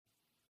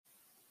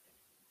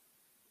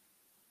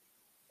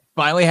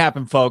Finally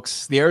happened,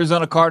 folks. The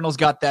Arizona Cardinals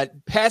got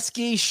that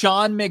pesky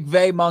Sean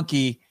McVay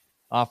monkey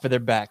off of their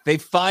back. They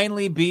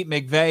finally beat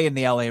McVay and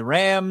the LA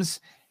Rams,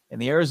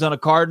 and the Arizona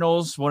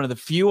Cardinals, one of the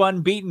few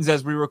unbeatens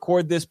as we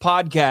record this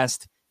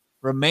podcast,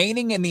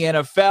 remaining in the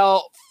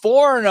NFL,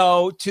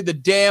 4-0 to the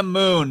damn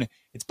moon.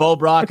 It's Bo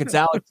Brock. It's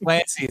Alex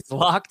Clancy. It's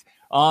Locked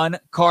on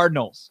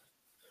Cardinals.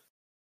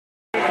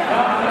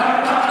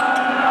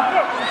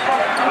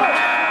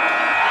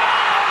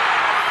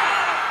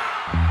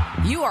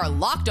 You are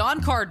Locked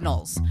on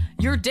Cardinals,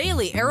 your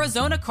daily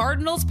Arizona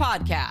Cardinals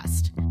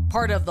podcast.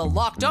 Part of the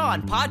Locked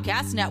on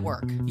Podcast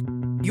Network.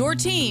 Your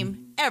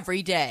team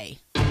every day.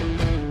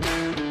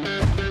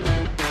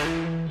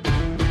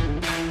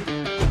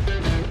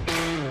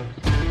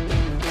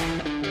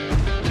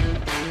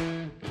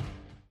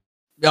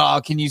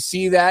 Oh, can you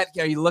see that?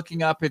 Are you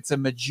looking up? It's a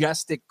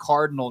majestic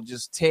cardinal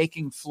just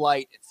taking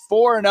flight.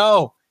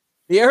 4-0.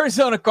 The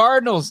Arizona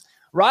Cardinals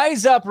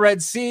rise up,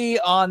 Red Sea,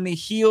 on the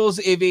heels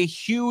of a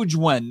huge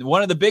win.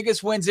 One of the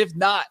biggest wins, if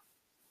not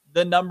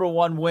the number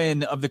one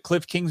win of the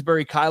Cliff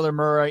Kingsbury, Kyler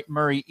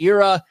Murray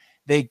era.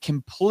 They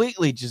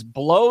completely just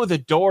blow the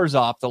doors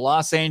off the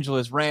Los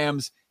Angeles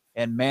Rams.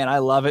 And, man, I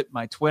love it.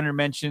 My Twitter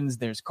mentions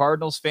there's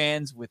Cardinals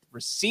fans with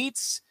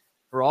receipts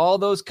for all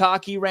those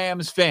cocky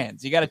Rams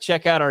fans. You got to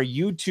check out our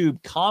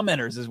YouTube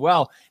commenters as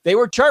well. They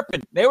were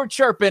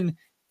chirping.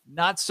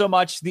 Not so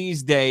much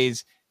these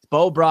days.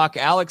 Bo Brock,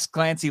 Alex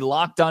Clancy,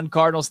 Locked on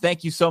Cardinals.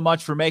 Thank you so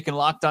much for making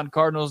Locked on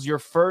Cardinals your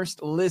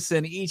first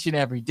listen each and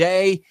every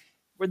day.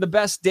 We're the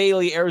best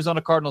daily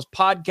Arizona Cardinals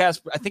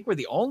podcast. I think we're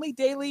the only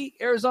daily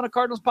Arizona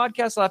Cardinals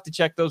podcast. I'll have to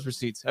check those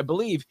receipts. I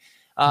believe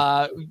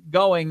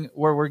going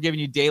where we're giving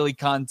you daily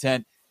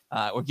content.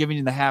 We're giving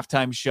you the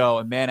halftime show.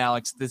 And, man,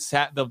 Alex,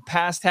 the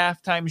past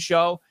halftime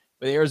show,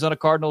 the Arizona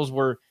Cardinals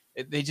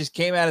they just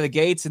came out of the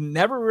gates and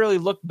never really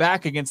looked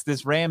back against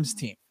this Rams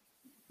team.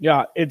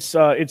 Yeah, it's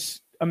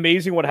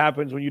amazing what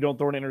happens when you don't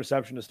throw an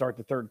interception to start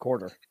the third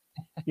quarter.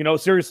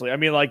 Seriously. I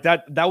mean, like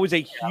that was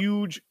a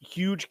huge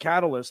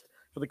catalyst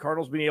for the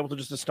Cardinals being able to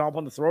just stomp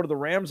on the throat of the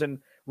Rams and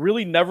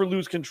really never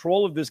lose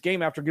control of this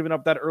game after giving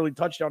up that early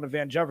touchdown to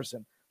Van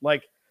Jefferson.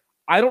 Like,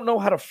 I don't know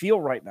how to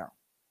feel right now.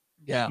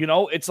 Yeah.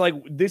 It's like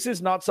this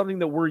is not something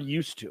that we're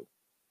used to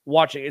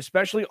watching,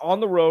 especially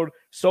on the road.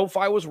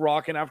 SoFi was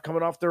rocking after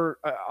coming off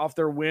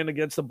their win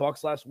against the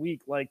Bucs last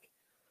week. Like,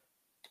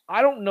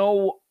 I don't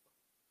know.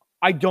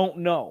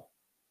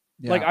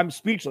 Yeah. Like, I'm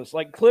speechless.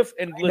 Like, Cliff,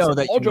 and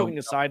listen, all joking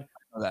aside.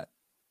 That.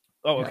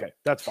 Oh, okay.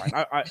 That's fine.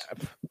 I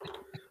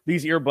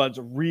these earbuds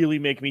really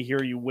make me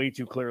hear you way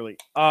too clearly.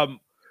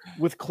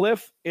 With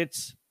Cliff,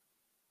 it's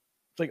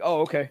like,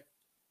 oh, okay.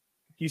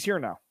 He's here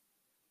now.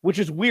 Which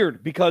is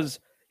weird because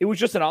it was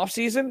just an off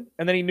season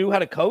and then he knew how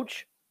to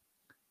coach.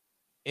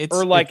 Is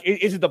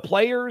it the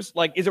players?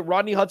 Like, is it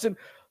Rodney Hudson?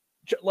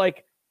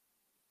 Like,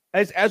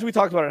 as we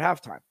talked about at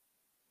halftime,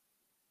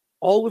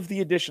 all of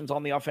the additions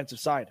on the offensive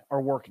side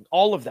are working.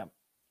 All of them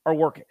are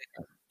working.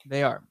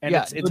 They are. And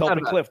it's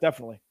helping Cliff,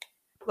 definitely.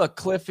 Look,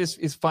 Cliff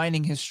is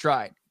finding his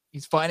stride.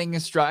 He's finding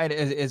his stride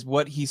as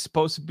what he's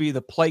supposed to be, the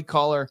play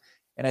caller.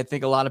 And I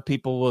think a lot of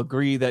people will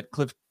agree that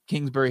Cliff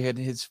Kingsbury had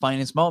his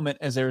finest moment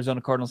as Arizona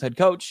Cardinals head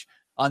coach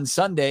on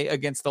Sunday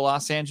against the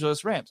Los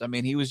Angeles Rams. I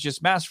mean, he was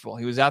just masterful.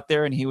 He was out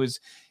there and he was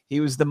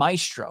the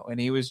maestro, and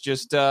he was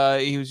just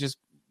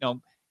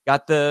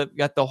got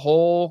the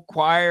whole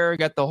choir,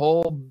 got the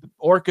whole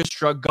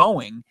orchestra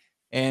going.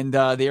 And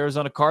the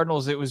Arizona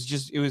Cardinals, it was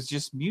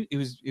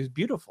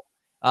beautiful.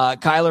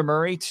 Kyler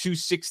Murray,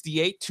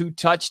 268, 2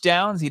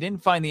 touchdowns. He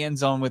didn't find the end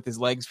zone with his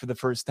legs for the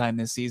first time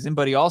this season,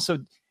 but he also,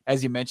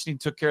 as you mentioned, he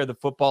took care of the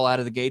football out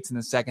of the gates in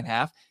the second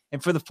half.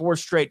 And for the fourth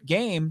straight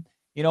game,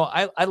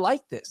 I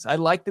like this. I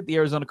like that the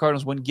Arizona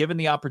Cardinals, when given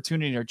the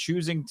opportunity, are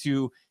choosing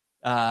to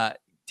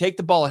take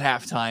the ball at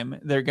halftime.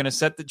 They're going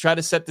to try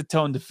to set the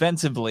tone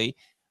defensively.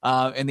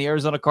 And the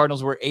Arizona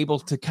Cardinals were able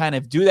to kind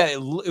of do that.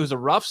 It was a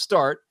rough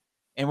start,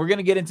 and we're going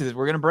to get into this.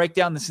 We're going to break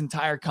down this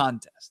entire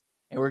contest,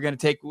 and we're going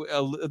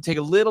to take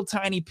a little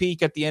tiny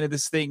peek at the end of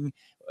this thing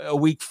a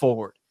week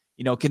forward.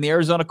 Can the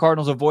Arizona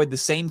Cardinals avoid the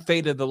same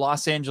fate of the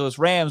Los Angeles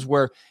Rams,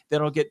 where they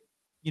don't get,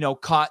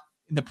 caught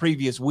in the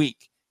previous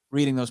week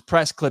reading those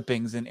press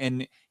clippings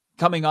and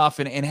coming off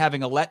and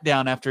having a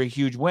letdown after a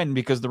huge win,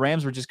 because the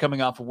Rams were just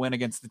coming off a win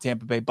against the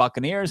Tampa Bay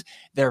Buccaneers.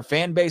 Their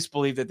fan base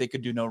believed that they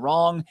could do no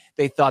wrong.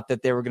 They thought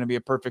that they were going to be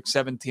a perfect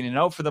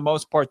 17-0 for the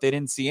most part. They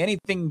didn't see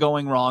anything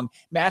going wrong.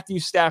 Matthew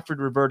Stafford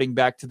reverting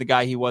back to the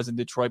guy he was in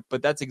Detroit,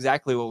 but that's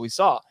exactly what we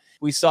saw.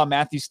 We saw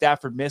Matthew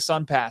Stafford miss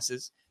on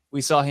passes.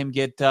 We saw him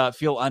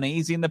feel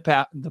uneasy in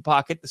the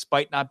pocket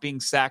despite not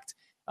being sacked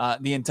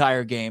the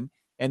entire game.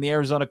 And the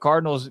Arizona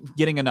Cardinals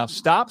getting enough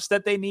stops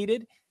that they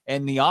needed,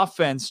 and the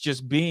offense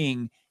just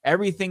being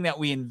everything that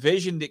we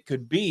envisioned it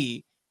could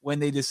be when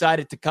they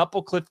decided to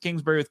couple Cliff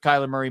Kingsbury with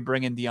Kyler Murray,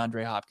 bring in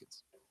DeAndre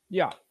Hopkins.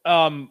 Yeah.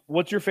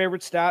 What's your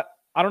favorite stat?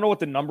 I don't know what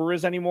the number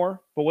is anymore,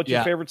 but what's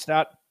your favorite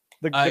stat?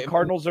 The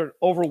Cardinals are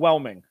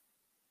overwhelming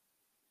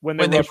when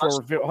they rush for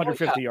over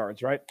 150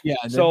 yards, right? Yeah.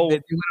 So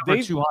they went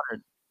over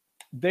 200.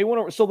 They went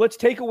over. So let's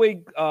take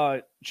away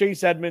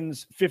Chase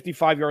Edmonds'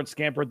 55-yard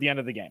scamper at the end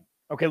of the game.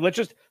 Okay, let's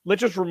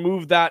just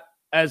remove that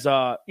as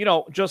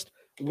just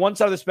one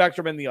side of the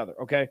spectrum and the other.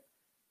 Okay,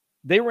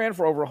 they ran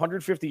for over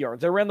 150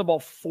 yards. They ran the ball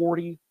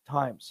 40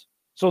 times.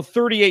 So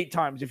 38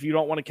 times if you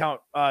don't want to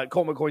count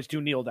Colt McCoy's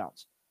 2 kneel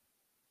downs.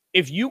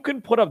 If you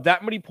can put up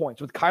that many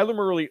points with Kyler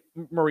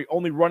Murray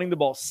only running the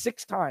ball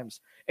 6 times,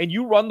 and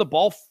you run the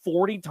ball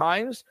 40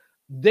 times,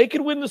 they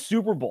could win the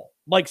Super Bowl.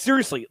 Like,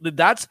 seriously,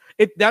 that's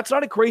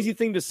not a crazy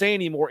thing to say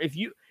anymore.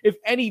 If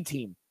any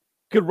team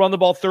could run the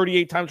ball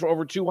 38 times for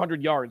over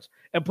 200 yards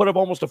and put up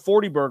almost a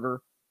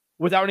 40-burger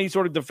without any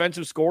sort of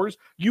defensive scores,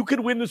 you could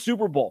win the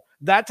Super Bowl.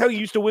 That's how you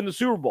used to win the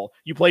Super Bowl.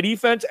 You play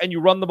defense and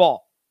you run the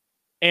ball.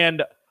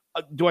 And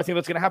do I think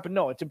that's going to happen?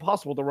 No, it's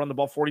impossible to run the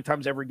ball 40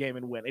 times every game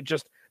and win.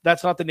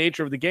 That's not the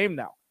nature of the game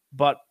now.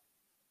 But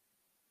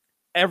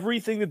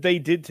everything that they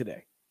did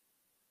today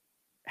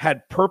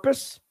had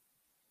purpose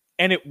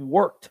and it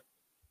worked.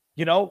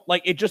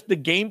 The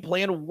game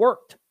plan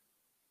worked.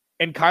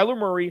 And Kyler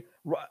Murray,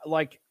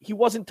 he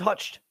wasn't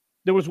touched.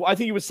 I think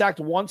he was sacked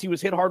once. He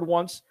was hit hard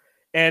once.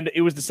 And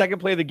it was the second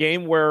play of the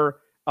game where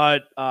I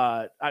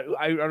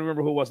don't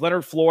remember who it was.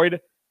 Leonard Floyd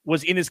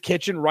was in his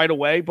kitchen right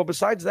away. But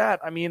besides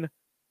that,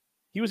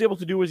 he was able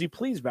to do as he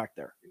pleased back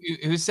there.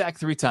 He was sacked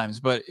 3 times,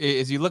 but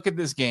as you look at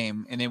this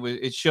game, and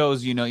it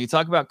shows, you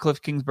talk about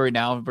Cliff Kingsbury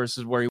now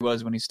versus where he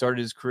was when he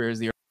started his career as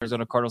the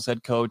Arizona Cardinals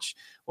head coach,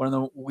 one of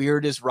the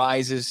weirdest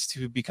rises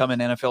to become an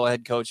NFL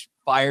head coach,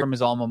 fired from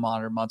his alma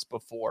mater months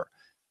before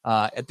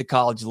at the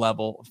college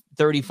level,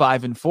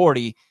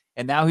 35-40,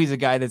 and now he's a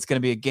guy that's going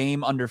to be a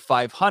game under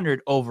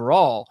 500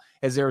 overall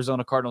as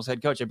Arizona Cardinals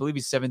head coach. I believe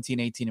he's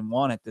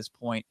 17-18-1 at this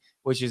point,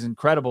 which is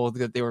incredible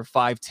that they were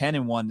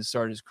 5-10-1 to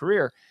start his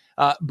career.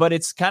 But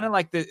it's kind of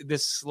like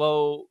this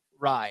slow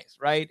rise,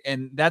 right?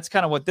 And that's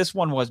kind of what this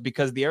one was,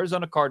 because the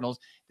Arizona Cardinals,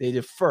 they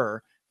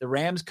defer. The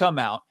Rams come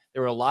out.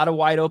 There were a lot of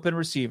wide open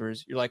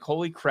receivers. You're like,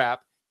 holy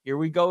crap, here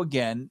we go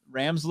again.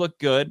 Rams look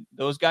good.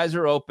 Those guys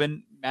are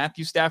open.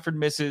 Matthew Stafford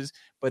misses,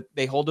 but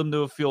they hold him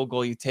to a field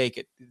goal. You take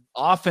it.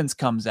 Offense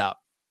comes out.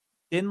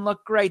 Didn't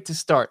look great to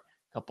start.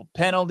 A couple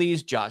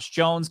penalties. Josh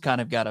Jones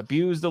kind of got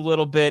abused a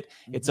little bit.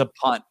 It's a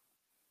punt.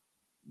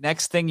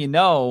 Next thing you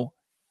know,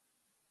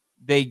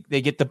 they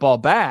get the ball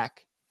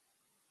back,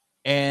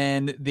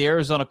 and the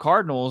Arizona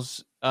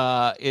Cardinals,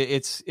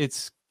 it's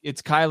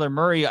Kyler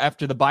Murray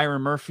after the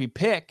Byron Murphy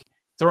pick,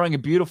 throwing a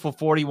beautiful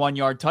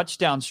 41-yard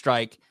touchdown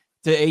strike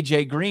to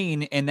AJ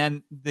Green, and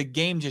then the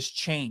game just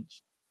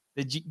changed.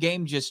 The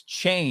game just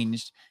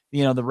changed.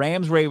 The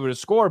Rams were able to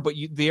score, but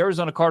the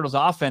Arizona Cardinals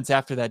offense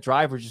after that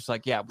drive was just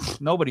like, yeah,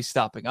 nobody's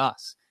stopping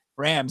us.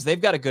 Rams,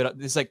 they've got a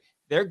good. It's like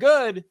they're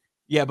good.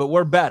 Yeah, but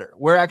we're better.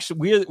 We're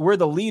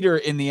the leader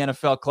in the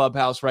NFL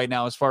clubhouse right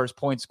now as far as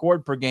points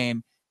scored per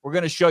game. We're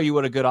going to show you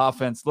what a good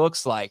offense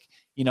looks like.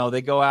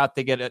 They go out,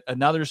 they get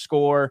another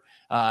score.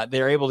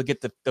 They're able to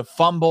get the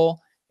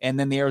fumble, and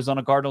then the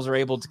Arizona Cardinals are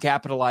able to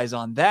capitalize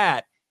on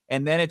that.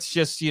 And then it's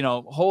just,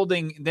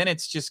 holding. Then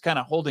it's just kind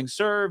of holding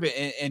serve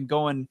and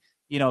going,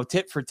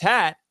 tit for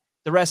tat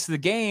the rest of the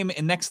game.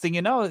 And next thing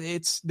you know,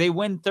 they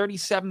win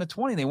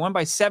 37-20. They won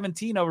by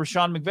 17 over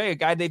Sean McVay, a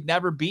guy they've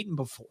never beaten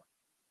before.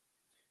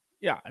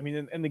 Yeah,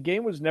 and the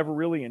game was never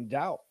really in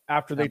doubt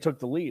after they took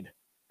the lead.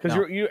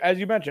 Because you, as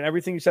you mentioned,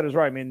 everything you said is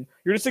right.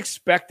 You're just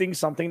expecting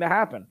something to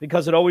happen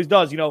because it always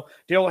does.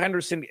 Darrell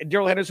Henderson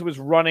was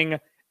running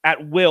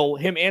at will,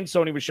 him and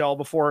Sony Michel,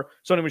 before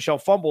Sony Michel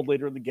fumbled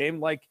later in the game.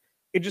 Like,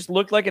 it just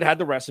looked like it had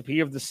the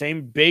recipe of the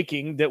same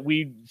baking that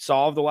we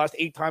saw of the last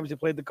 8 times they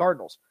played the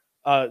Cardinals.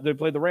 They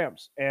played the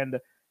Rams. And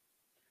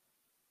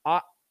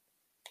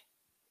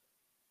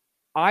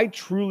I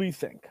truly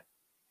think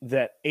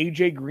that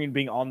AJ Green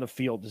being on the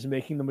field is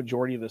making the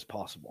majority of this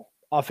possible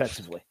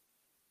offensively.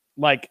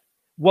 Like,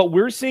 what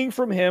we're seeing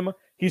from him,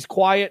 he's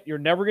quiet. You're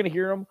never going to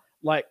hear him.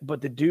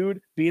 But the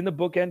dude being the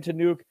bookend to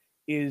Nuke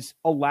is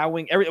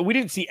allowing we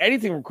didn't see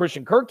anything from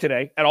Christian Kirk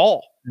today at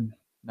all.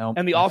 No.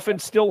 And the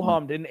offense still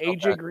hummed. And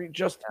AJ Green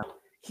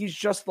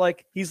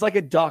he's like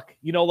a duck.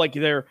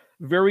 They're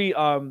very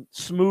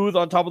smooth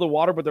on top of the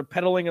water, but they're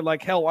pedaling it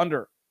like hell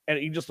under. And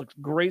he just looks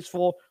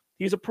graceful.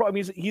 He's a pro.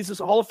 He's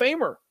a Hall of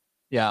Famer.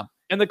 Yeah.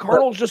 And the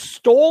Cardinals just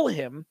stole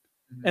him.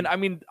 And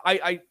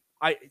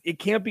it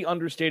can't be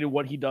understated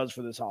what he does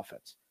for this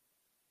offense.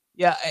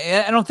 Yeah,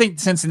 I don't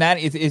think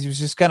Cincinnati, it was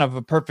just kind of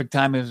a perfect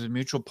time. It was a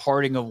mutual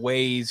parting of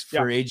ways for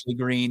AJ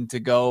Green to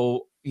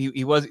go.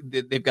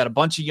 They've got a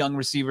bunch of young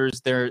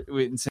receivers there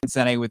in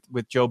Cincinnati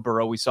with Joe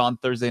Burrow. We saw on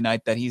Thursday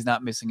night that he's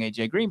not missing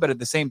AJ Green, but at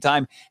the same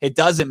time, it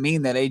doesn't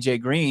mean that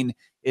AJ Green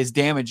is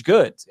damaged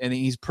goods. And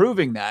he's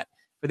proving that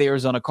for the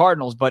Arizona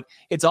Cardinals, but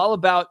it's all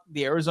about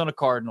the Arizona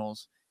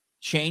Cardinals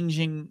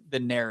changing the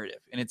narrative,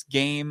 and it's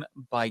game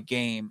by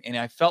game. And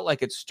I felt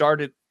like it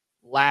started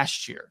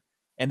last year,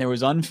 and there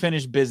was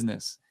unfinished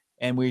business.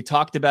 And we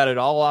talked about it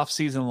all off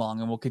season long,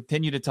 and we'll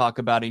continue to talk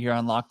about it here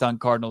on Locked On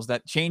Cardinals,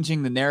 that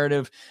changing the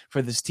narrative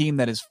for this team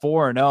that is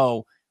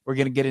 4-0. We're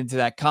going to get into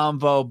that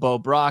convo. Bo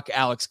Brock,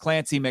 Alex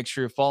Clancy. Make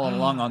sure you're following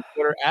along on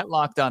Twitter at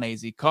Locked On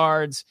AZ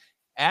Cards,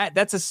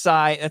 That's a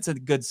sigh. That's a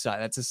good sigh.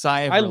 That's a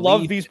sigh of I relief.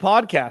 love these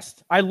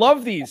podcasts. I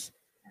love these.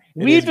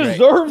 We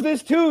deserve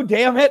this too.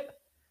 Damn it.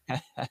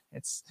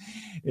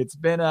 It's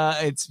been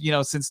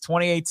since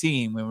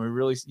 2018 when we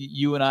really,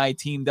 you and I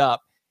teamed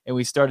up and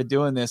we started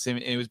doing this, and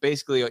it was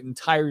basically an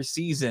entire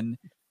season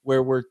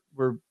where we're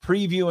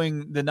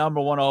previewing the number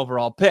one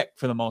overall pick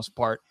for the most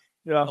part.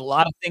 Yeah. A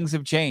lot of things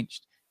have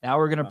changed. Now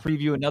we're going to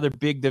preview another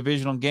big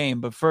divisional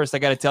game. But first, I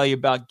got to tell you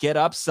about Get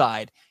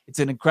Upside. It's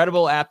an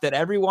incredible app that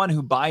everyone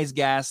who buys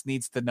gas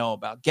needs to know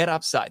about. Get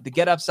Upside, the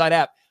Get Upside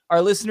app.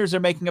 Our listeners are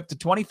making up to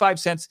 25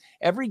 cents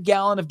every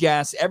gallon of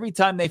gas every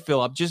time they fill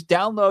up. Just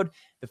download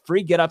the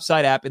free Get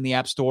Upside app in the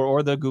App Store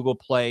or the Google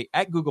Play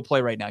at Google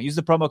Play right now. Use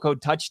the promo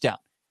code Touchdown,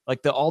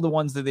 like all the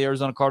ones that the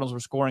Arizona Cardinals were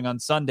scoring on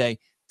Sunday.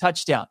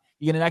 Touchdown.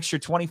 You get an extra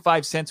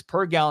 25 cents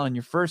per gallon on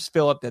your first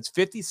fill up. That's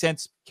 50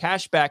 cents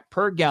cash back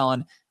per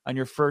gallon on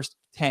your first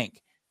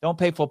tank. Don't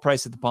pay full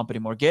price at the pump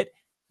anymore. Get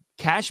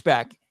cash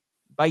back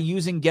by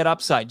using Get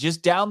Upside.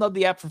 Just download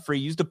the app for free.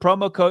 Use the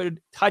promo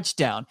code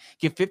Touchdown.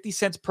 Get 50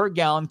 cents per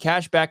gallon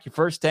cash back your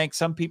first tank.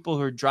 Some people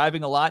who are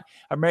driving a lot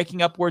are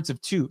making upwards of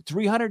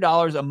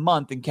 $200-$300 a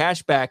month in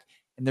cash back,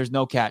 and there's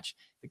no catch.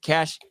 The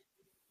cash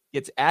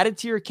gets added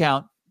to your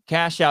account.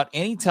 Cash out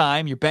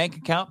anytime. Your bank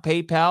account,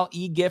 PayPal,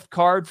 e-gift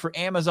card for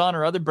Amazon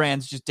or other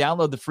brands. Just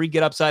download the free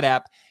Get Upside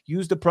app.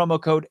 Use the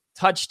promo code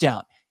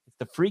Touchdown. It's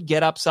the free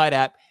Get Upside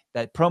app.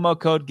 That promo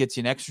code gets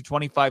you an extra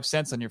 25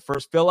 cents on your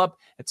first fill up.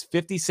 That's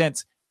 50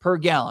 cents per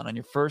gallon on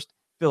your first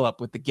fill up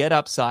with the Get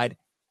Upside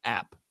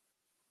app.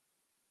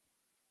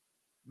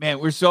 Man,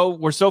 we're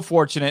so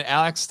fortunate.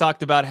 Alex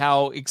talked about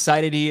how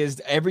excited he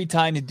is every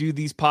time to do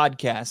these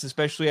podcasts,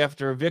 especially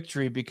after a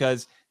victory,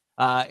 because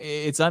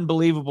it's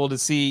unbelievable to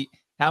see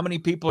how many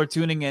people are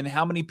tuning in,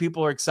 how many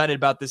people are excited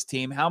about this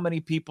team, how many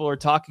people are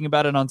talking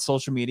about it on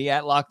social media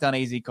at Locked On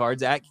AZ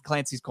Cards, at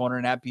Clancy's Corner,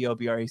 and at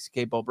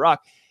BOBRACK Bo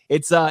Brock.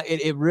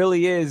 It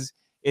really is.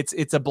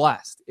 It's a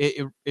blast.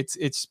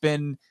 It's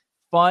been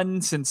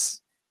fun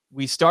since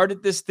we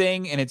started this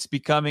thing, and it's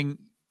becoming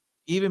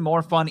even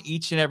more fun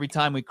each and every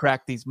time we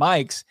crack these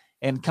mics.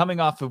 And coming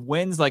off of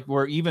wins, like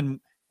we're even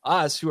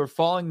us who are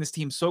following this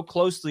team so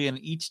closely and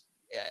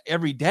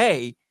every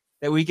day,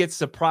 that we get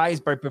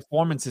surprised by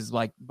performances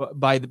like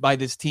by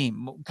this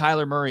team,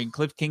 Kyler Murray and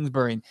Cliff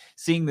Kingsbury, and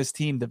seeing this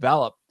team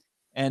develop.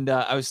 And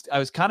I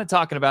was kind of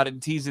talking about it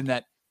and teasing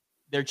that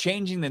they're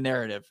changing the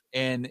narrative.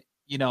 And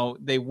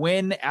they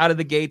win out of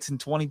the gates in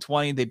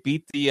 2020. They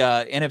beat the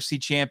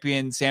NFC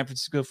champion San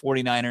Francisco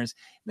 49ers. And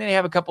then they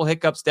have a couple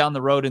hiccups down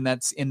the road in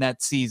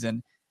that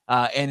season.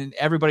 And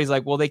everybody's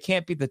like, well, they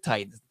can't beat the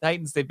Titans. The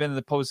Titans, they've been in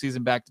the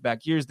postseason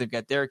back-to-back years. They've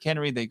got Derrick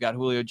Henry. They've got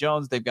Julio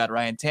Jones. They've got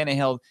Ryan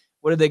Tannehill.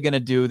 What are they going to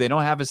do? They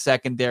don't have a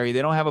secondary.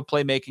 They don't have a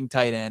playmaking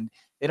tight end.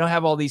 They don't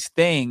have all these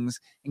things.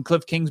 And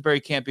Cliff Kingsbury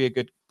can't be a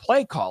good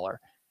play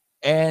caller.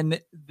 And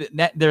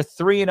they're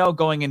 3-0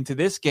 going into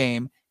this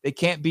game. They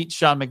can't beat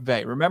Sean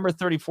McVay. Remember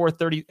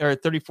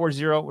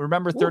 34-0?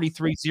 Remember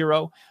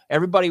 33-0?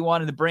 Everybody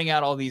wanted to bring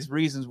out all these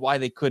reasons why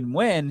they couldn't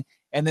win.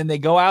 And then they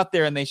go out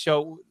there and they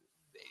show,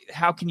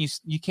 how can you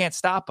can't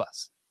stop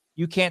us.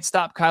 You can't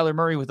stop Kyler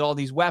Murray with all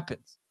these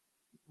weapons.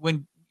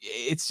 When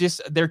it's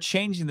just, they're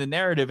changing the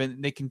narrative,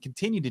 and they can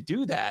continue to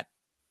do that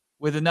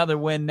with another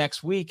win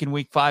next week in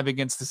week 5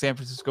 against the San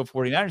Francisco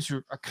 49ers,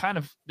 who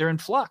are they're in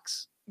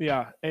flux.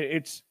 Yeah.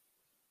 It's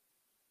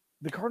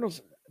the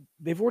Cardinals.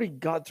 They've already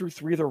got through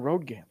 3 of their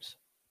road games.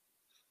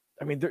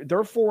 I mean, they're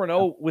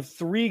 4-0 with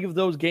 3 of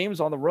those games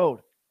on the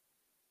road.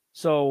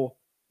 So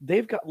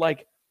they've got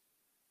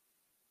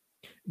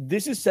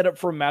this is set up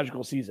for a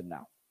magical season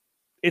now.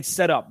 It's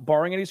set up,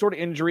 barring any sort of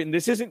injury. And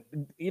this isn't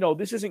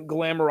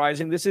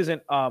glamorizing. This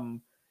isn't,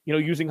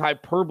 using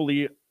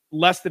hyperbole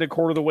less than a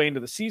quarter of the way into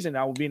the season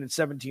now, being in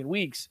 17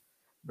 weeks.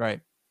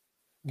 Right.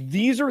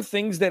 These are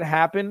things that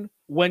happen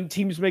when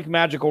teams make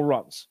magical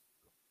runs.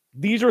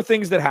 These are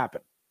things that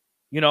happen,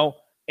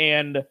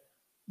 and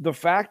the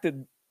fact that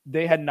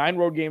they had 9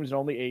 road games and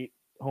only 8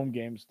 home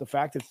games, the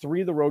fact that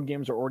 3 of the road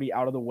games are already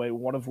out of the way,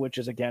 one of which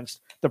is against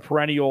the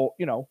perennial,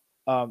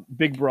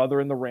 big brother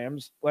in the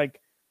Rams,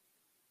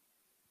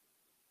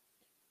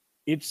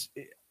 this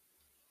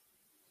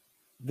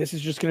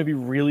is just going to be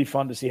really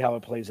fun to see how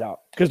it plays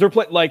out, because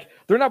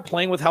they're not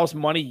playing with house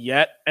money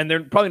yet, and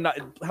they're probably not.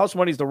 House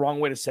money is the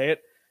wrong way to say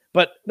it,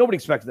 but nobody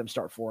expected them to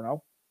start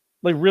 4-0.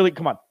 Really,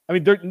 come on. I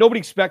mean, nobody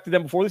expected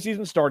them before the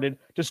season started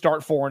to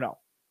start 4-0.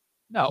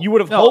 No, you would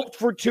have hoped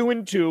for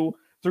 2-2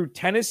 through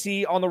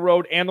Tennessee on the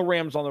road and the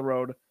Rams on the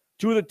road,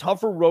 2 of the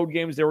tougher road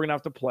games they were going to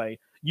have to play.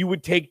 You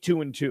would take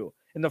 2-2.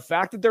 And the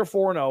fact that they're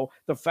 4-0,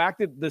 the fact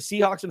that the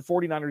Seahawks and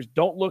 49ers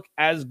don't look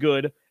as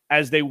good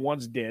as they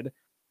once did.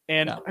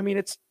 And I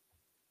mean,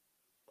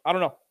 I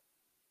don't know.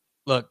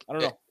 Look, I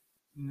don't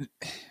know.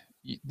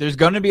 There's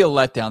going to be a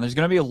letdown. There's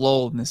going to be a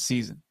lull in this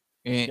season.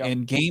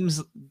 And games,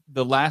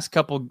 the last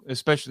couple,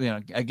 especially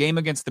a game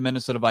against the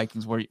Minnesota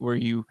Vikings where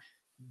you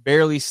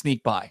barely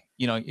sneak by.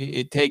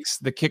 It takes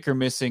the kicker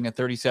missing a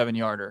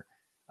 37-yarder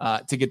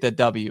to get that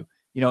W.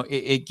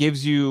 It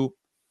gives you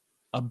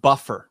a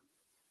buffer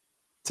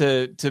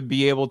to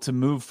be able to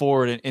move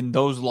forward in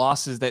those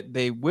losses that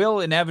they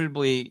will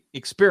inevitably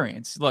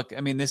experience. Look,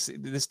 I mean, this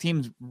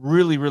team's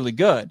really, really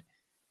good.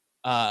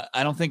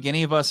 I don't think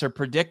any of us are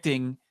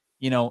predicting,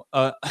 an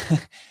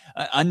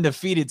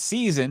undefeated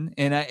season.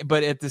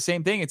 But at the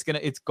same thing, it's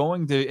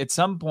going to, at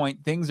some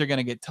point, things are going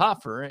to get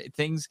tougher.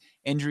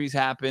 Injuries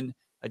happen,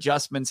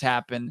 adjustments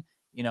happen,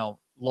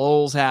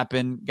 lulls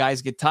happen,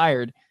 guys get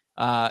tired.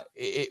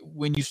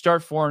 When you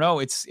start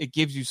 4-0, it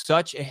gives you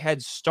such a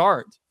head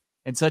start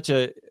in such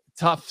a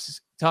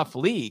tough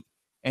league.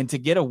 And to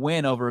get a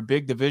win over a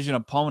big division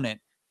opponent,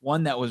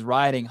 one that was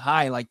riding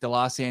high like the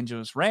Los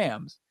Angeles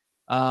Rams,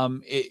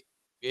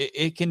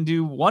 it can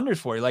do wonders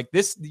for you. Like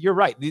this, you're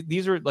right.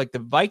 These are like the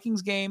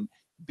Vikings game,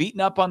 beating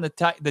up on the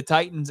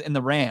Titans and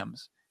the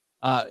Rams,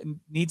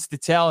 needs to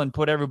tell and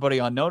put everybody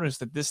on notice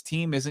that this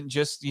team isn't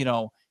just,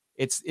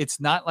 it's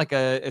not like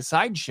a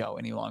sideshow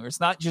any longer. It's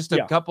not just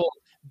a couple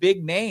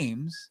big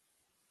names.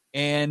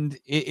 And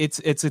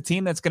it's a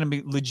team that's going to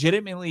be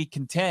legitimately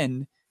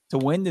contend to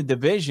win the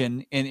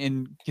division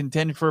and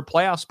contend for a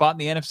playoff spot in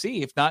the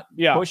NFC, if not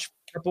push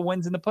a couple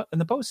wins in the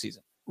postseason.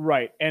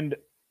 Right. And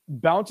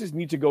bounces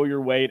need to go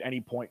your way at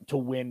any point to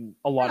win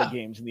a lot of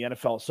games in the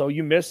NFL. So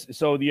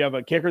you have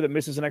a kicker that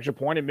misses an extra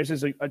point and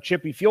misses a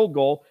chippy field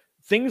goal.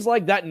 Things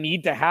like that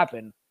need to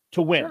happen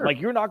to win. Sure. Like,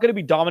 you're not going to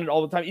be dominant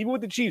all the time. Even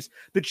with the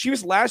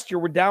Chiefs last year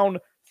were down.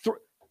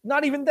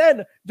 Not even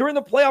then, during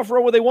the playoff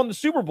row where they won the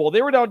Super Bowl,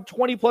 they were down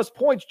 20 plus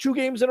points, 2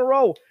 games in a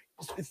row.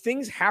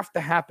 Things have to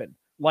happen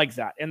like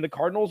that. And the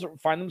Cardinals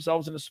find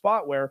themselves in a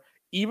spot where,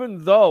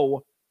 even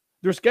though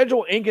their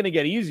schedule ain't going to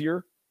get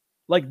easier,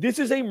 like, this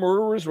is a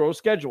murderer's row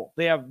schedule.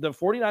 They have the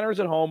 49ers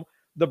at home,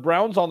 the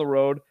Browns on the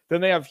road,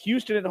 then they have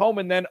Houston at home,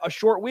 and then a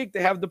short week,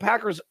 they have the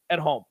Packers at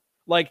home.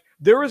 Like,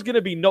 there is going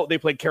to be they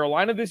played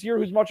Carolina this year,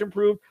 who's much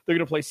improved. They're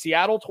going to play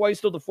Seattle twice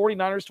still, the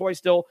 49ers twice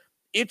still.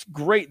 It's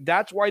great.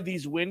 That's why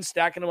these wins,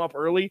 stacking them up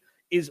early,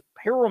 is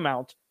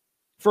paramount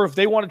for if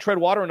they want to tread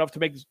water enough to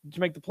make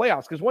the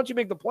playoffs. Because once you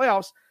make the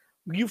playoffs,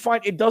 you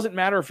find it doesn't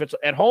matter if it's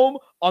at home,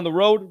 on the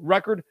road,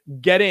 record,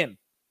 get in.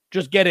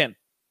 Just get in.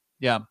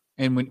 Yeah.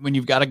 And when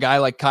you've got a guy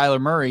like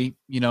Kyler Murray,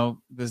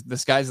 the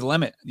sky's the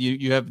limit.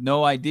 You have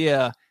no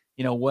idea,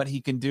 what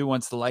he can do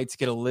once the lights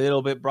get a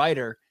little bit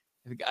brighter.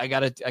 I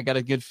got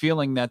a good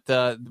feeling that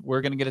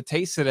we're going to get a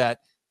taste of that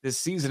this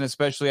season,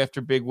 especially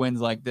after big wins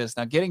like this.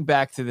 Now, getting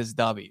back to this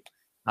W,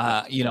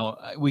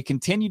 we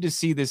continue to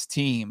see this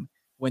team,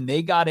 when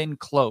they got in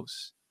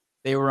close,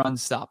 they were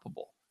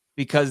unstoppable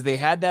because they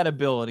had that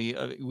ability.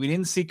 We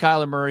didn't see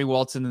Kyler Murray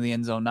waltz into the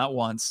end zone, not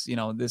once,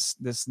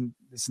 this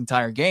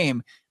entire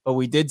game, but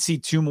we did see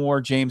 2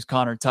 more James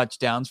Conner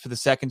touchdowns for the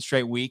second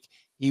straight week.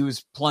 He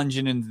was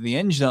plunging into the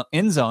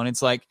end zone.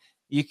 It's like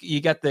you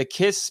got the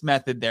KISS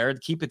method there,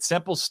 keep it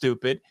simple,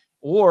 stupid.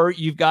 Or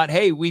we've got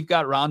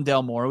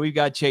Rondale Moore, we've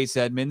got Chase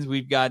Edmonds,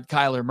 we've got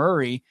Kyler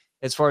Murray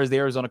as far as the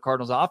Arizona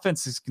Cardinals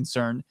offense is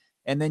concerned.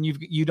 And then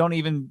you don't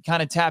even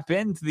kind of tap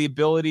into the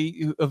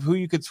ability of who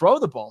you could throw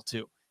the ball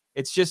to.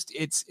 It's just,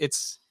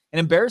 it's an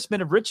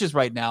embarrassment of riches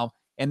right now,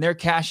 and they're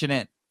cashing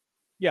in.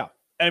 Yeah.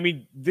 I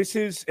mean, this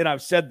is, and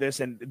I've said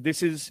this, and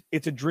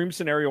it's a dream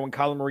scenario when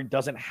Kyler Murray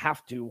doesn't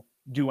have to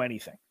do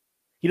anything.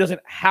 He doesn't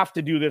have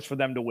to do this for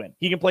them to win.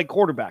 He can play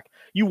quarterback.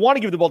 You want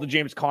to give the ball to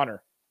James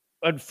Conner.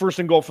 A first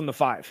and goal from the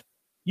 5.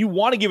 You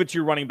want to give it to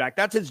your running back.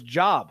 That's his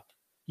job.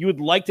 You would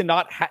like to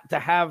not to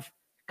have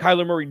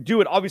Kyler Murray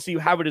do it. Obviously, you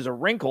have it as a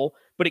wrinkle,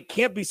 but it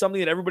can't be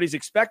something that everybody's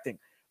expecting.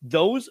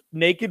 Those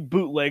naked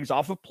bootlegs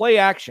off of play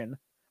action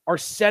are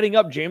setting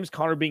up James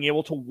Conner being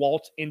able to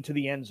waltz into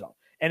the end zone.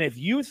 And if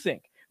you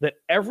think that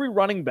every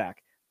running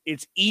back,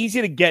 it's easy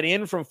to get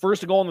in from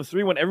first and goal on the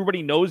 3 when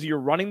everybody knows you're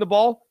running the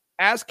ball,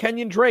 ask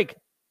Kenyon Drake,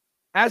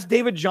 ask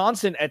David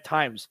Johnson at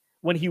times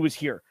when he was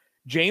here.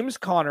 James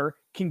Conner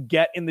can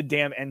get in the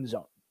damn end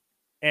zone.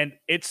 And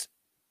he's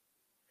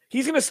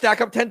going to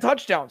stack up 10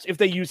 touchdowns if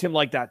they use him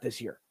like that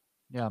this year.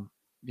 Yeah.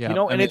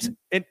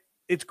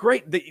 It's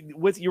great.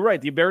 You're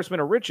right. The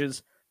embarrassment of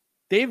riches,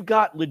 they've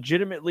got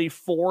legitimately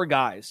 4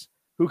 guys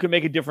who can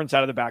make a difference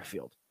out of the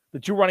backfield.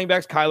 The 2 running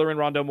backs, Kyler and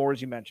Rondale Moore,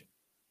 as you mentioned.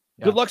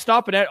 Yeah. Good luck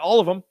stopping all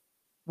of them.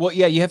 Well,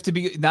 yeah, you have to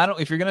be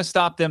if you're going to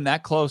stop them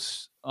that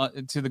close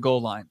to the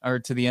goal line or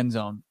to the end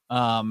zone,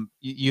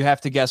 you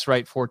have to guess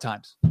right 4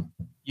 times.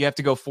 You have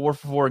to go 4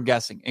 for 4 in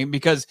guessing, and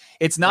because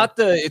it's not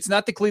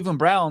the Cleveland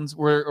Browns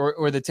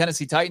or the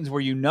Tennessee Titans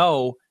where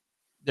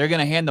they're going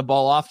to hand the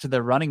ball off to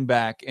their running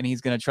back and he's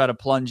going to try to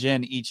plunge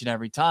in each and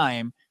every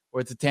time,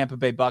 or it's the Tampa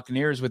Bay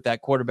Buccaneers with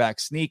that quarterback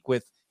sneak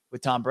with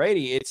Tom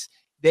Brady.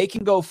 They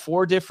can go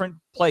 4 different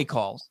play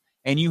calls,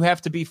 and you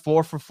have to be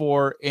 4 for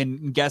 4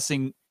 in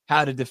guessing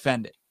how to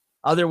defend it.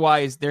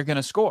 Otherwise, they're going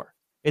to score.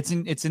 It's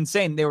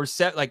insane. They were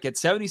set like at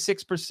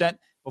 76%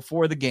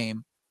 before the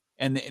game.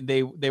 And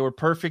they were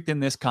perfect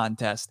in this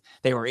contest.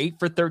 They were 8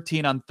 for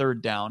 13 on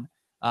third down.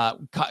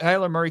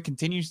 Kyler Murray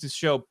continues to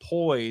show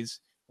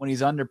poise when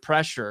he's under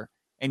pressure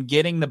and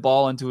getting the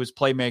ball into his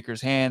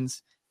playmakers'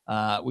 hands.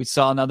 We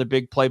saw another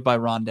big play by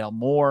Rondale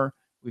Moore.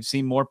 We've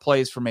seen more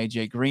plays from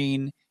A.J.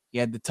 Green. He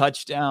had the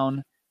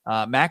touchdown.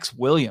 Max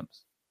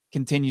Williams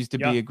continues to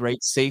be a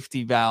great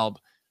safety valve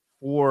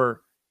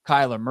for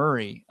Kyler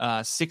Murray.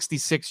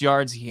 66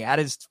 yards. He had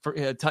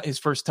his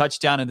first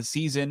touchdown of the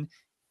season,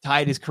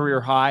 tied his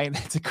career high.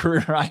 That's a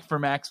career high for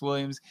Max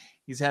Williams.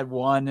 He's had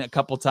one a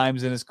couple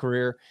times in his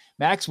career.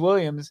 Max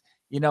Williams,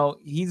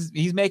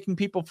 he's making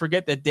people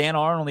forget that Dan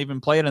Arnold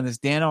even played on this.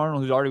 Dan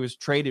Arnold, who already was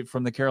traded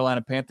from the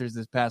Carolina Panthers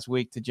this past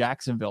week to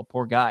Jacksonville.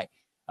 Poor guy.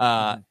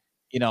 The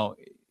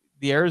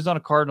Arizona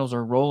Cardinals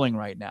are rolling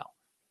right now.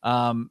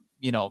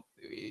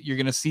 You're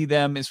going to see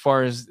them as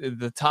far as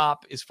the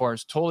top, as far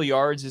as total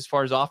yards, as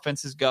far as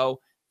offenses go,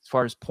 as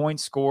far as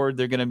points scored,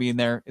 they're going to be in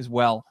there as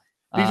well.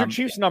 These are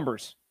Chiefs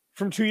numbers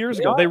from 2 years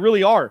ago. They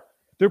really are.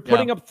 They're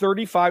putting up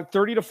 30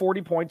 to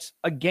 40 points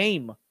a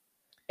game.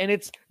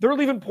 And they're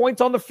leaving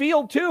points on the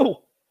field too.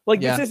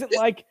 This isn't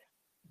like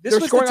they're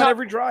scoring on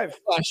every drive.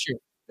 Last year.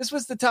 This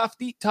was the top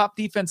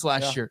defense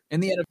last year in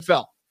the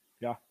NFL.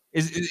 Yeah.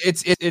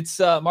 It's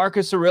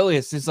Marcus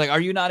Aurelius. It's like, are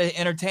you not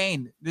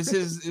entertained? This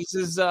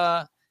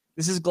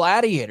is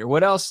Gladiator.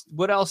 What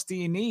else do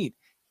you need?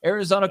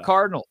 Arizona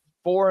Cardinal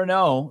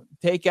 4-0,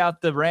 take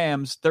out the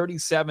Rams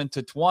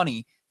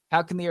 37-20.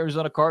 How can the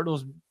Arizona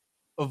Cardinals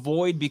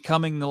avoid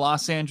becoming the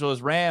Los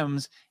Angeles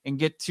Rams and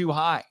get too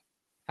high?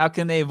 How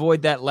can they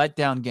avoid that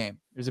letdown game?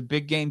 There's a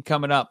big game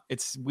coming up.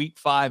 It's week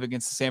 5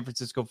 against the San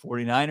Francisco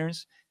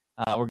 49ers.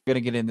 We're going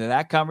to get into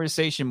that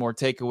conversation, more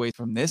takeaways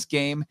from this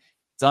game.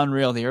 It's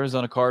unreal. The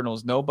Arizona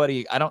Cardinals,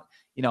 nobody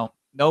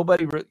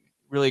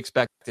really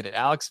expected it.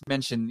 Alex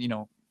mentioned,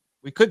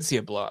 we could see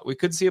a blowout. We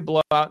could see a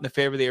blowout in the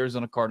favor of the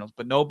Arizona Cardinals,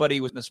 but nobody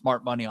with the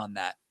smart money on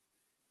that.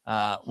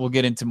 We'll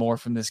get into more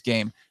from this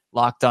game.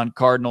 Locked on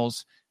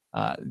Cardinals.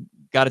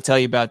 Got to tell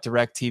you about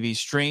DirecTV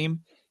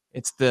Stream.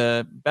 It's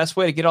the best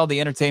way to get all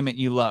the entertainment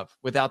you love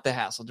without the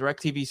hassle.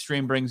 DirecTV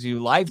Stream brings you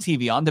live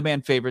TV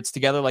on-demand favorites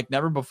together like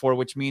never before,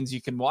 which means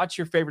you can watch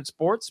your favorite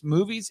sports,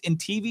 movies, and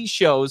TV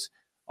shows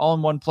all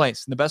in one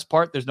place. And the best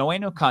part, there's no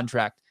annual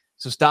contract,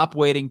 so stop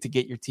waiting to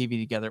get your TV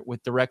together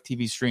with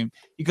DirecTV Stream.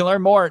 You can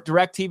learn more at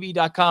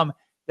directtv.com.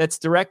 That's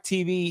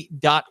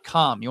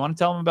directtv.com. You want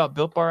to tell them about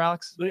Built Bar,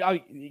 Alex?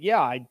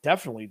 Yeah, I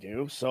definitely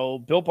do. So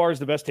Built Bar is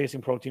the best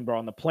tasting protein bar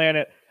on the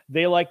planet.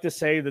 They like to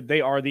say that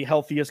they are the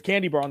healthiest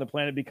candy bar on the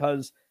planet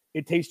because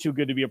it tastes too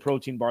good to be a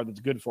protein bar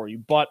that's good for you,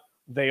 but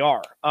they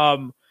are.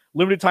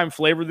 Limited time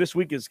flavor this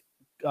week is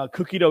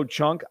cookie dough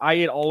chunk. I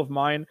ate all of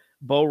mine.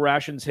 Bo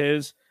rations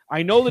his.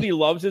 I know that he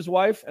loves his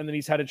wife and that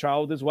he's had a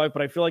child with his wife,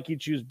 but I feel like he'd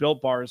choose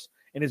Built Bars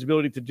and his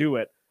ability to do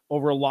it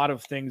over a lot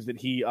of things that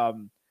he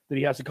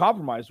has to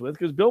compromise with,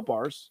 because Built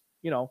Bars,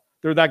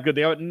 they're that good.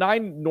 They have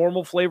 9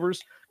 normal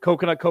flavors: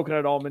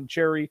 coconut almond,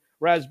 cherry,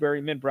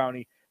 raspberry, mint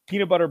brownie,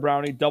 peanut butter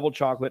brownie, double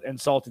chocolate, and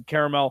salted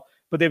caramel.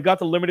 But they've got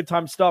the limited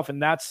time stuff,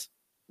 and that's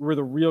where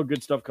the real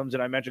good stuff comes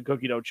in. I mentioned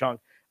cookie dough chunk.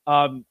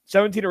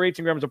 17 or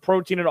 18 grams of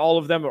protein in all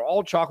of them. They're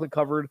all chocolate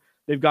covered.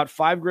 They've got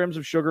 5 grams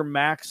of sugar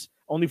max,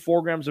 only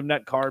 4 grams of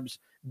net carbs.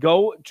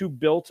 Go to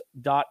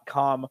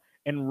built.com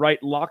and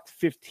write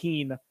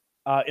LOCKED15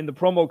 in the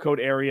promo code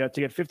area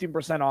to get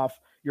 15% off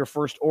your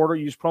first order.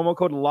 Use promo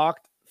code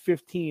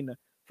LOCKED15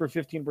 for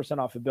 15%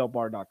 off at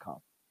builtbar.com.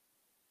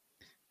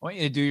 I want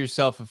you to do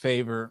yourself a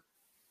favor.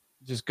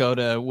 Just go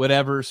to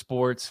whatever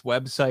sports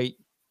website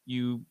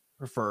you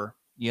prefer,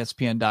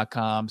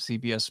 ESPN.com,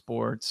 CBS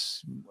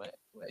Sports.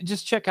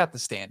 Just check out the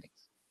standings.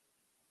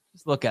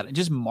 Just look at it.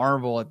 Just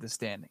marvel at the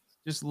standings.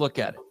 Just look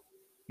at it.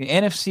 The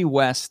NFC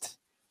West,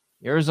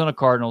 the Arizona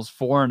Cardinals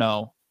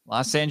 4-0,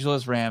 Los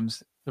Angeles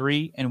Rams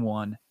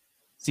 3-1,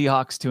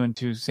 Seahawks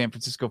 2-2, San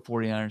Francisco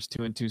 49ers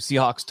 2-2.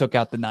 Seahawks took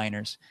out the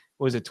Niners.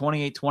 What was it,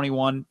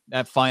 28-21,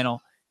 that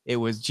final? It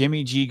was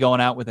Jimmy G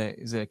going out with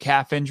a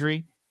calf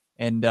injury,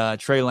 and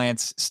Trey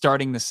Lance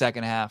starting the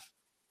second half.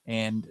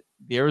 And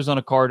the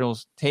Arizona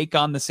Cardinals take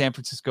on the San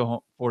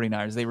Francisco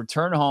 49ers. They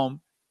return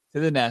home to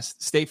the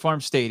nest, State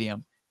Farm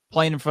Stadium,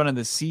 playing in front of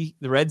the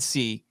Red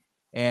Sea.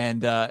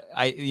 And I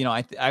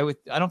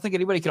don't think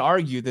anybody can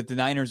argue that the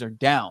Niners are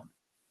down,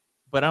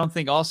 but I don't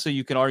think also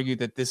you can argue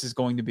that this is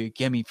going to be a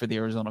gimme for the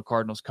Arizona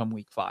Cardinals come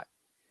week 5.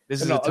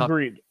 This is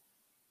agreed.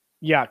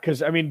 Yeah, because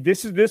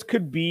this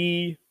could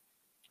be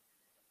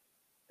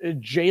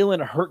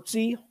Jalen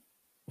Hurtsy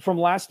from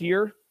last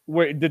year,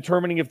 where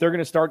determining if they're going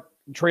to start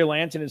Trey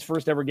Lance in his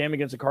first ever game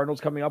against the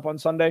Cardinals coming up on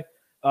Sunday.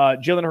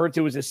 Jalen Hurts,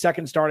 it was his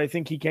second start. I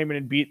think he came in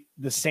and beat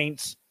the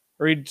Saints,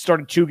 or he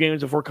started 2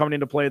 games before coming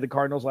into play the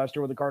Cardinals last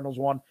year, where the Cardinals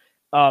won.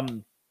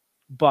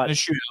 But a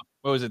shootout.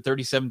 What was it,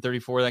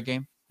 37-34 that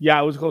game?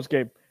 Yeah, it was a close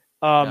game.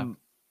 But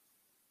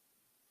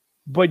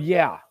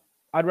yeah,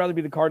 I'd rather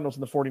be the Cardinals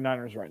than the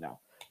 49ers right now,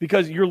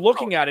 because you're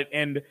looking at it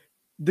and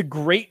the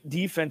great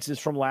defenses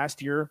from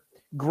last year,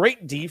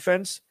 great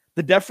defense,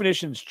 the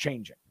definition's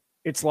changing.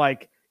 It's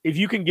like, if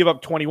you can give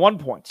up 21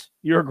 points,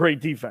 you're a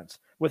great defense,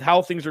 with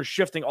how things are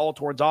shifting all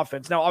towards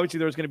offense. Now, obviously,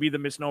 there's going to be the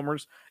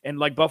misnomers, and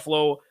like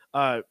Buffalo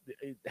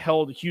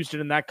held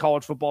Houston and that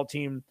college football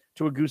team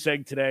to a goose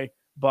egg today.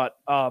 But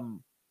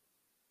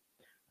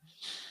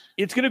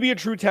it's going to be a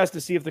true test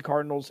to see if the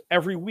Cardinals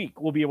every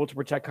week will be able to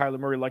protect Kyler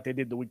Murray like they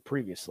did the week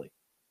previously.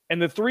 And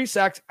the 3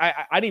 sacks, I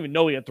didn't even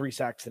know he had 3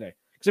 sacks today,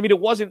 Because, I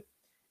mean,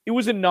 it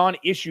was a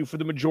non-issue for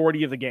the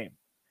majority of the game.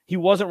 He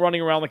wasn't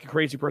running around like a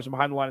crazy person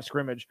behind the line of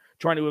scrimmage,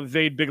 trying to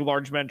evade big,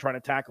 large men trying to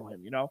tackle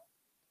him, you know?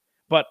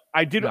 But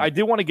I did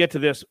want to get to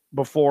this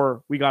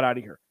before we got out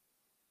of here.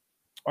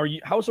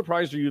 How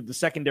surprised are you the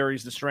secondary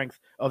is the strength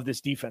of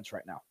this defense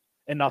right now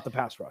and not the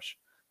pass rush?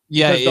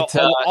 Yeah,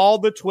 all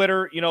the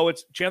Twitter,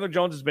 it's Chandler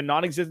Jones has been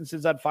non-existent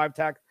since that five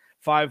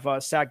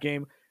sack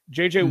game.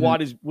 JJ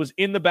Watt was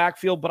in the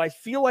backfield, but I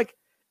feel like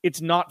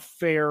it's not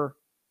fair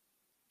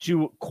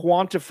to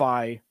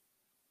quantify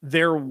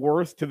their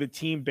worth to the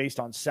team based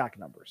on sack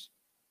numbers.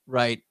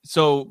 Right.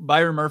 So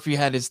Byron Murphy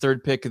had his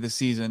third pick of the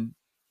season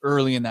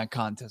early in that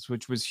contest,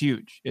 which was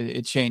huge.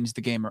 It changed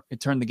the game. It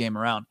turned the game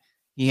around.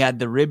 He had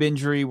the rib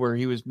injury where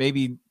he was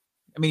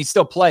he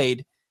still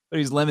played, but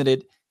he was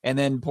limited. And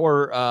then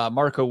poor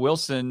Marco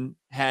Wilson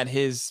had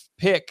his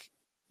pick.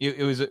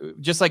 It was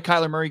just like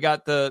Kyler Murray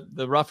got the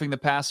roughing the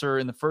passer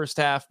in the first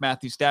half.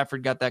 Matthew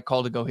Stafford got that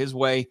call to go his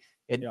way.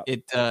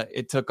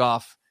 It took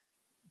off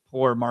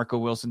poor Marco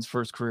Wilson's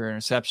first career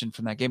interception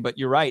from that game. But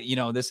you're right.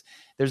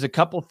 There's a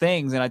couple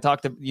things, and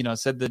I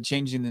said the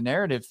changing the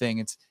narrative thing.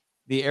 It's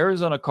the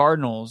Arizona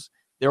Cardinals,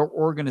 their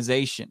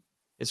organization,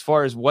 as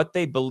far as what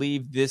they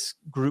believe this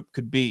group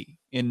could be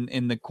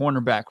in the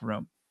cornerback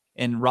room.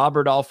 And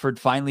Robert Alford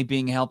finally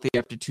being healthy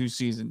after 2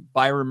 seasons,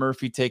 Byron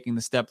Murphy taking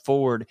the step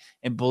forward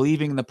and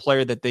believing the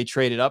player that they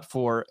traded up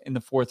for in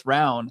the 4th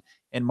round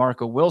and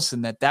Marco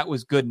Wilson, that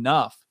was good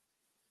enough.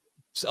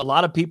 So a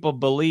lot of people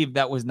believe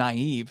that was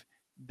naive.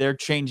 They're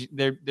changing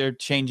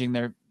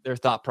their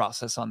thought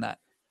process on that.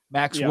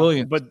 Max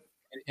Williams,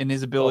 and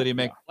his ability to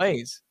make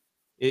plays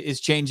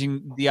is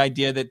changing the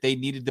idea that they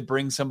needed to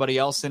bring somebody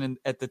else in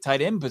at the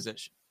tight end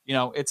position.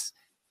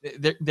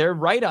 They're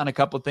right on a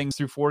couple of things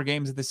through 4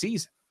 games of the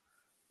season.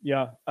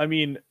 Yeah, I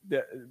mean,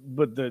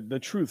 but the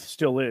truth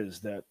still is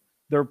that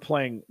they're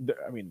playing.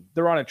 I mean,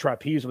 they're on a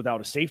trapeze without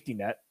a safety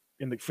net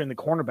in the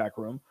cornerback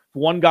room.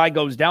 If one guy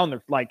goes down,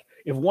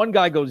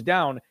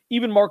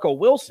 even Marco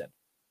Wilson,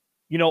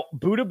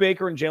 Budda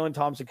Baker and Jalen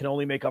Thompson can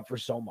only make up for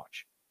so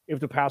much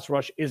if the pass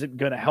rush isn't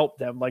going to help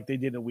them like they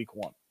did in week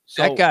 1.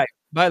 So, that guy,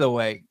 by the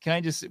way,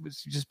 it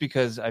was just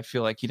because I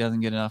feel like he doesn't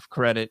get enough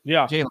credit.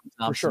 Yeah, Jalen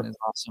Thompson is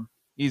awesome.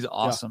 He's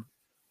awesome.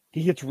 Yeah.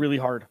 He hits really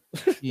hard.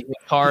 He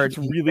hits hard. It's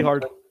really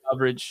hard.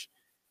 Coverage.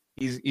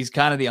 He's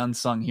kind of the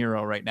unsung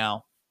hero right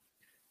now,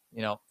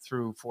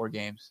 through 4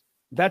 games.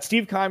 That's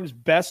Steve Keim's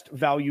best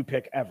value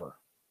pick ever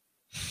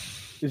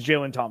is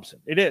Jalen Thompson.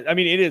 It is. I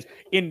mean, it is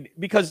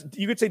because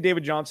you could say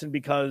David Johnson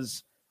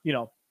because,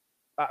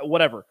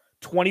 whatever,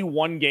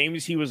 21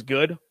 games he was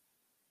good.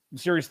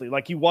 Seriously,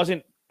 like he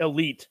wasn't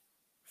elite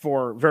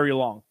for very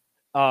long.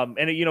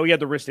 And he had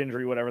the wrist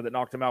injury, whatever, that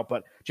knocked him out.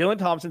 But Jalen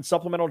Thompson,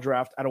 supplemental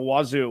draft at a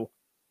Wazoo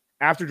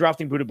after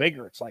drafting Budda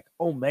Baker, it's like,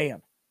 oh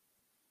man.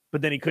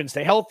 But then he couldn't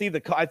stay healthy.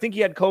 I think he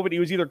had COVID. He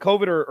was either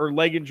COVID or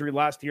leg injury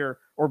last year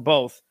or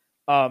both.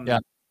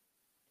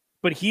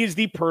 But he is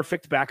the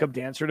perfect backup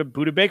dancer to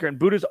Budda Baker. And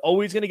Budda's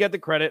always going to get the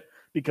credit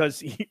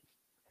because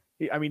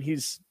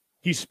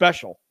he's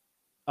special.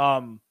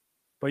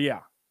 But yeah,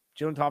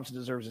 Jalen Thompson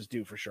deserves his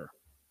due for sure.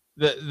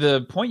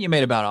 The point you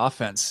made about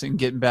offense and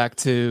getting back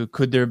to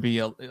could there be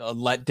a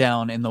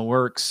letdown in the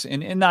works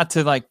and not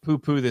to like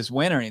poo-poo this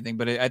win or anything,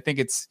 but I think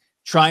it's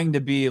trying to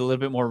be a little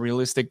bit more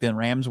realistic than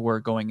Rams were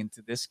going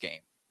into this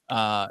game.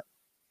 That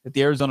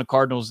the Arizona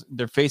Cardinals,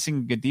 they're facing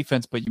a good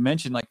defense, but you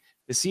mentioned like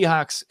the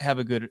Seahawks have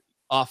a good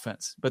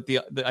offense, but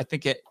I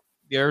think the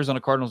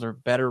Arizona Cardinals are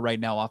better right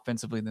now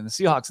offensively than the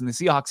Seahawks, and the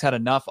Seahawks had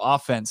enough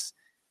offense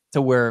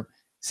to where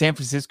San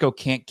Francisco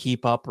can't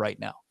keep up right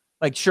now.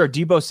 Like, sure,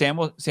 Deebo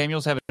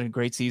Samuel's having a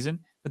great season,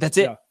 but that's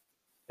it. Yeah.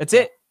 That's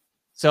it.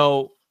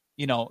 So,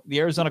 the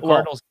Arizona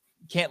Cardinals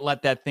can't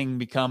let that thing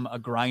become a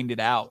grinded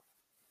out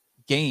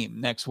game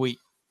next week.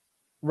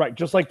 Right.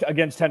 Just like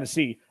against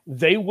Tennessee,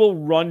 they will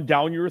run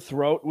down your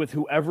throat with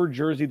whoever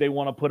jersey they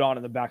want to put on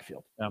in the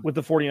backfield with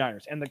the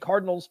 49ers. And the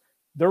Cardinals,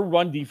 their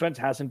run defense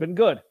hasn't been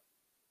good.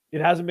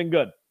 It hasn't been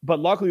good. But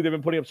luckily, they've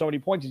been putting up so many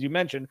points, as you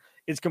mentioned.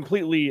 It's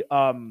completely,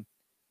 I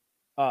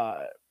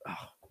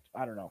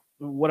don't know,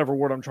 whatever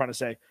word I'm trying to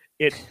say.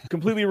 It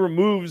completely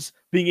removes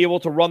being able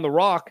to run the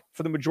rock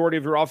for the majority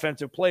of your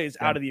offensive plays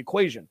out of the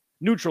equation.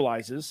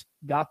 Neutralizes,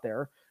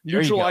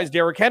 neutralized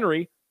Derrick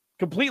Henry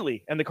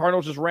completely, and the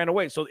Cardinals just ran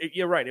away. So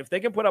you're right. If they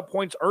can put up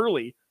points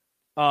early,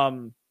 what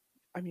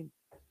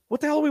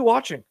the hell are we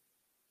watching?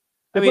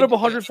 They put up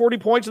 140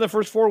 points in the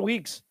first 4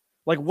 weeks.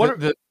 Like what?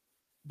 The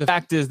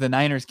fact is, the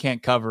Niners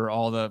can't cover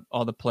all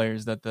the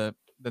players that the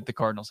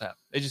Cardinals have.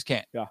 They just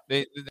can't. Yeah.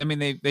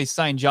 They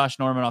signed Josh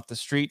Norman off the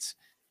streets,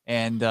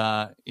 and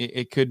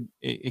it could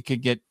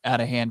get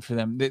out of hand for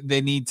them.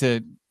 They need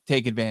to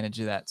take advantage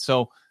of that.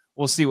 So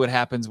we'll see what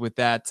happens with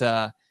that.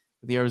 The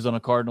Arizona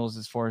Cardinals,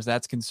 as far as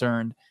that's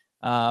concerned.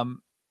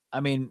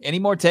 Any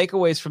more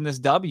takeaways from this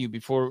W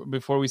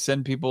before we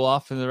send people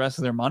off for the rest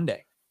of their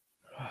Monday?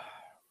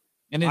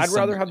 And I'd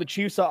rather have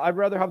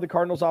the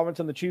Cardinals offense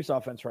than the Chiefs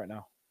offense right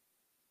now.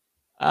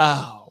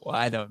 Oh, well,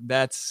 I don't.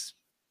 That's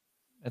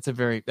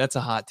a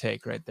hot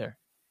take right there.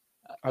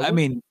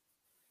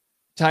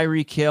 Tell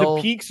Tyreek Hill.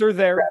 The peaks are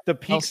there. The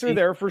peaks are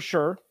there for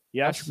sure.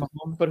 Yes.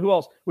 But who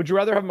else? Would you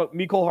rather have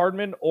Mecole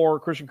Hardman or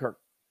Christian Kirk?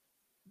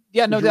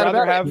 Yeah, no doubt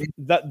about it.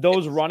 Have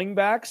those running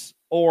backs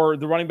or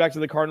the running backs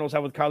of the Cardinals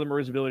have with Kyler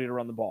Murray's ability to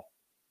run the ball?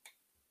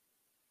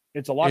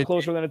 It's a lot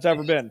closer than it's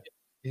ever been.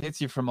 It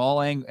hits you from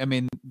all angles. I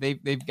mean,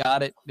 they've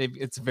got it.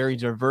 It's very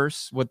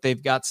diverse what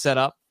they've got set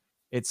up.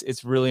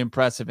 It's really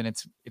impressive, and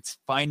it's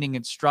finding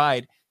its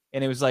stride.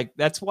 And it was like,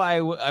 that's why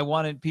I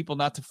wanted people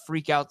not to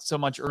freak out so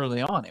much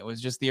early on. It was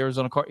just the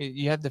Arizona Cardinals.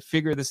 You had to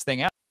figure this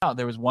thing out.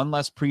 There was one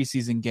less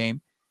preseason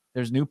game.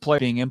 There's new play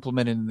being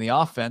implemented in the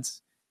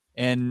offense,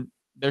 and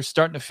they're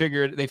starting to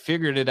figure it. They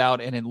figured it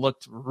out, and it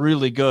looked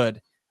really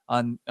good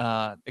on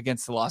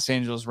against the Los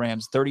Angeles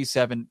Rams,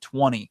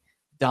 37-20,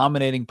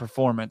 dominating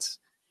performance.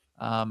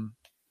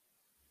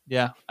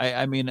 Yeah,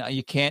 I mean,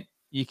 you can't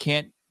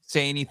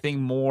say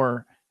anything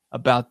more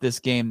about this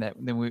game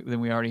than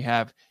we already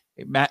have.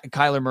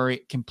 Kyler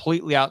Murray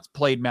completely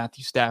outplayed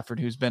Matthew Stafford,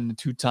 who's been the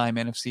 2-time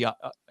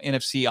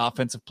NFC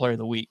Offensive Player of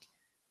the Week.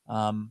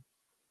 I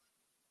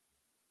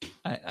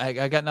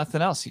got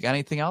nothing else. You got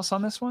anything else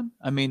on this one?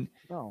 I mean,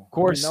 no, of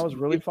course, that was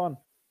really fun.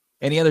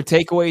 Any other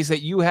takeaways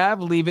that you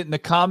have? Leave it in the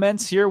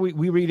comments here.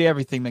 We read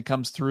everything that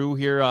comes through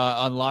here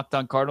on Locked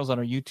On Cardinals on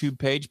our YouTube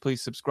page.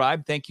 Please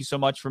subscribe. Thank you so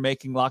much for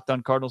making Locked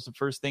On Cardinals the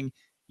first thing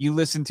you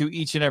listen to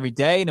each and every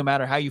day, no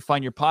matter how you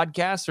find your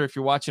podcasts or if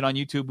you're watching on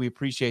YouTube. We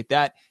appreciate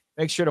that.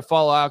 Make sure to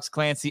follow Alex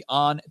Clancy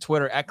on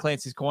Twitter at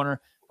Clancy's Corner.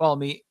 Follow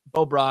me,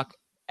 Bo Brock,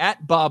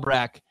 at Bob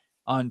Rack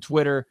on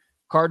Twitter.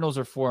 Cardinals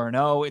are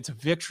 4-0. It's a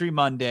victory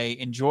Monday.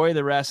 Enjoy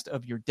the rest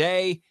of your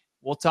day.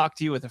 We'll talk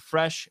to you with a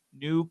fresh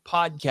new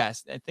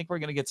podcast. I think we're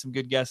going to get some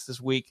good guests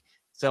this week,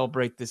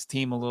 celebrate this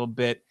team a little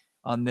bit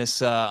on this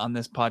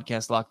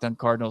podcast, Locked On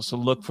Cardinals. So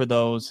look for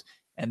those,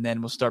 and then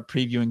we'll start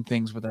previewing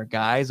things with our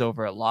guys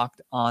over at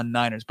Locked On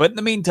Niners. But in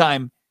the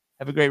meantime,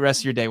 have a great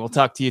rest of your day. We'll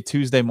talk to you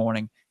Tuesday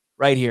morning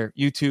right here,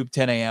 YouTube,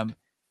 10 a.m.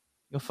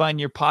 You'll find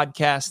your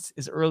podcast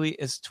as early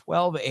as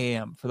 12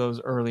 a.m. for those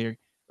early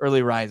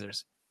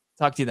risers.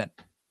 Talk to you then.